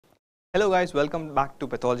Hello guys, welcome back to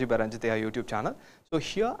Pathology by Ranjitaya YouTube channel. So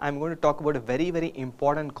here I am going to talk about a very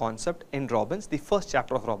important concept in Robbins, the first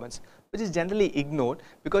chapter of Robbins, which is generally ignored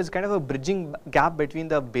because it's kind of a bridging gap between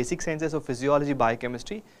the basic sciences of physiology,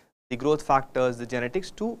 biochemistry, the growth factors, the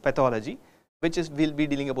genetics to pathology, which is we'll be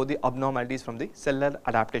dealing about the abnormalities from the cellular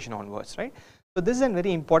adaptation onwards, right? So this is a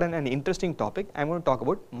very important and interesting topic. I'm going to talk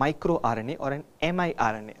about microRNA or an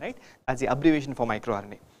miRNA, right? That's the abbreviation for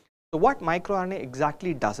microRNA. So what microRNA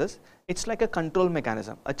exactly does is, it's like a control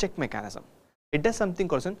mechanism, a check mechanism. It does something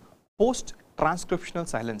called post-transcriptional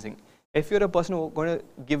silencing. If you're a person who's going to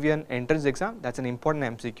give you an entrance exam, that's an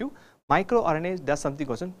important MCQ. microRNA does something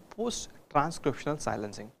called post-transcriptional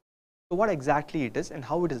silencing. So what exactly it is and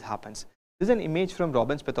how it happens. This is an image from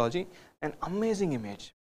Robbins Pathology, an amazing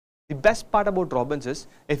image. The best part about Robbins is,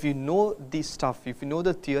 if you know this stuff, if you know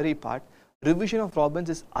the theory part, revision of Robbins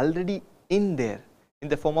is already in there, in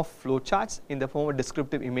the form of flowcharts, in the form of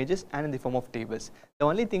descriptive images, and in the form of tables. The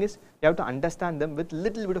only thing is you have to understand them with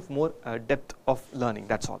little bit of more depth of learning,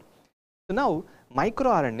 that's all. So now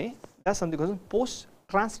microRNA does something called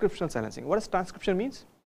post-transcriptional silencing. What does transcription means?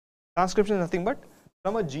 Transcription is nothing but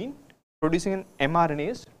from a gene producing an mRNA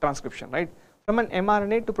is transcription, right? From an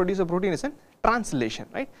mRNA to produce a protein is a translation,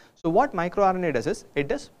 right? So what microRNA does is, it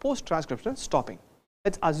does post-transcriptional stopping.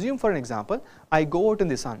 Let's assume for an example, I go out in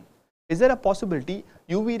the sun. Is there a possibility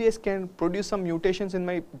UV rays can produce some mutations in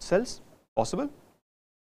my cells? Possible.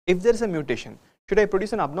 If there is a mutation, should I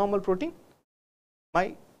produce an abnormal protein?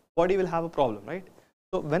 My body will have a problem, right?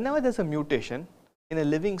 So whenever there is a mutation in a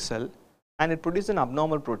living cell and it produces an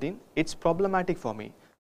abnormal protein, it's problematic for me.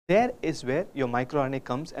 There is where your microRNA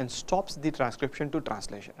comes and stops the transcription to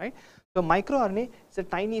translation, right? So microRNA is a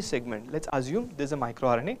tiny segment. Let's assume this is a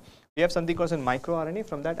microRNA. We have something called a microRNA.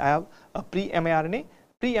 From that I have a pre-miRNA.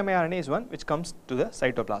 Pre-miRNA is one which comes to the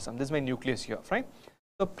cytoplasm. This is my nucleus here, right?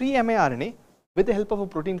 So pre-miRNA, with the help of a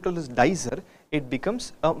protein called as dicer, it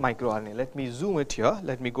becomes a microRNA. Let me zoom it here.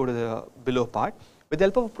 Let me go to the below part. With the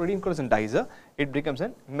help of a protein called as dicer, it becomes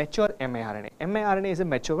a mature miRNA. miRNA is a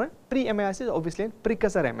mature one. Pre-miRNA is obviously a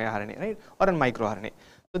precursor miRNA, right? Or a microRNA.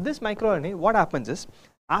 So this microRNA, what happens is,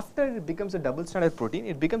 after it becomes a double-stranded protein,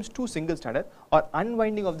 it becomes two single-stranded, or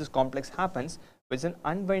unwinding of this complex happens, which is an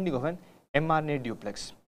unwinding of an mRNA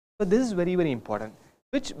duplex. So this is very important,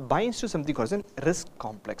 which binds to something called a RISC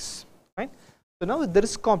complex, right? So now the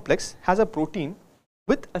RISC complex has a protein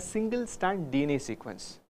with a single strand DNA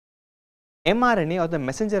sequence. mRNA or the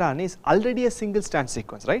messenger RNA is already a single strand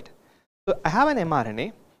sequence, right? So I have an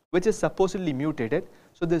mRNA which is supposedly mutated.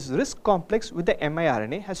 So this RISC complex with the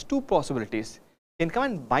miRNA has two possibilities. It can come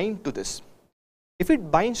and bind to this. If it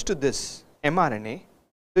binds to this mRNA,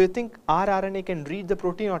 do you think our RNA can read the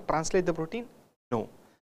protein or translate the protein? No.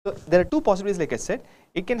 So there are two possibilities, like I said.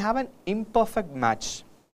 It can have an imperfect match.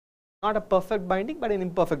 Not a perfect binding, but an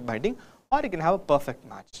imperfect binding, or it can have a perfect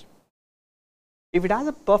match. If it has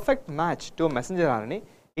a perfect match to a messenger RNA,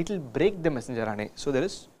 it will break the messenger RNA. So there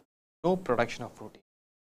is no production of protein.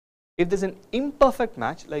 If there is an imperfect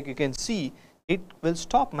match, like you can see, it will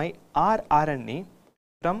stop my rRNA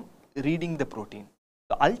from reading the protein.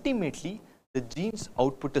 So ultimately, the gene's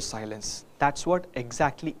output is silence. That's what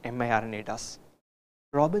exactly miRNA does.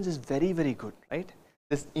 Robbins is very good, right?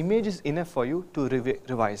 This image is enough for you to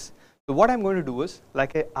revise. So what I'm going to do is,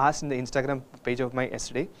 like I asked in the Instagram page of mine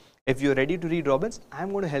yesterday, if you're ready to read Robbins,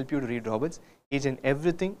 I'm going to help you to read Robbins, each and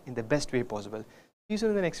everything in the best way possible. See you soon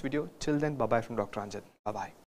in the next video. Till then, bye-bye from Dr. Anjit. Bye-bye.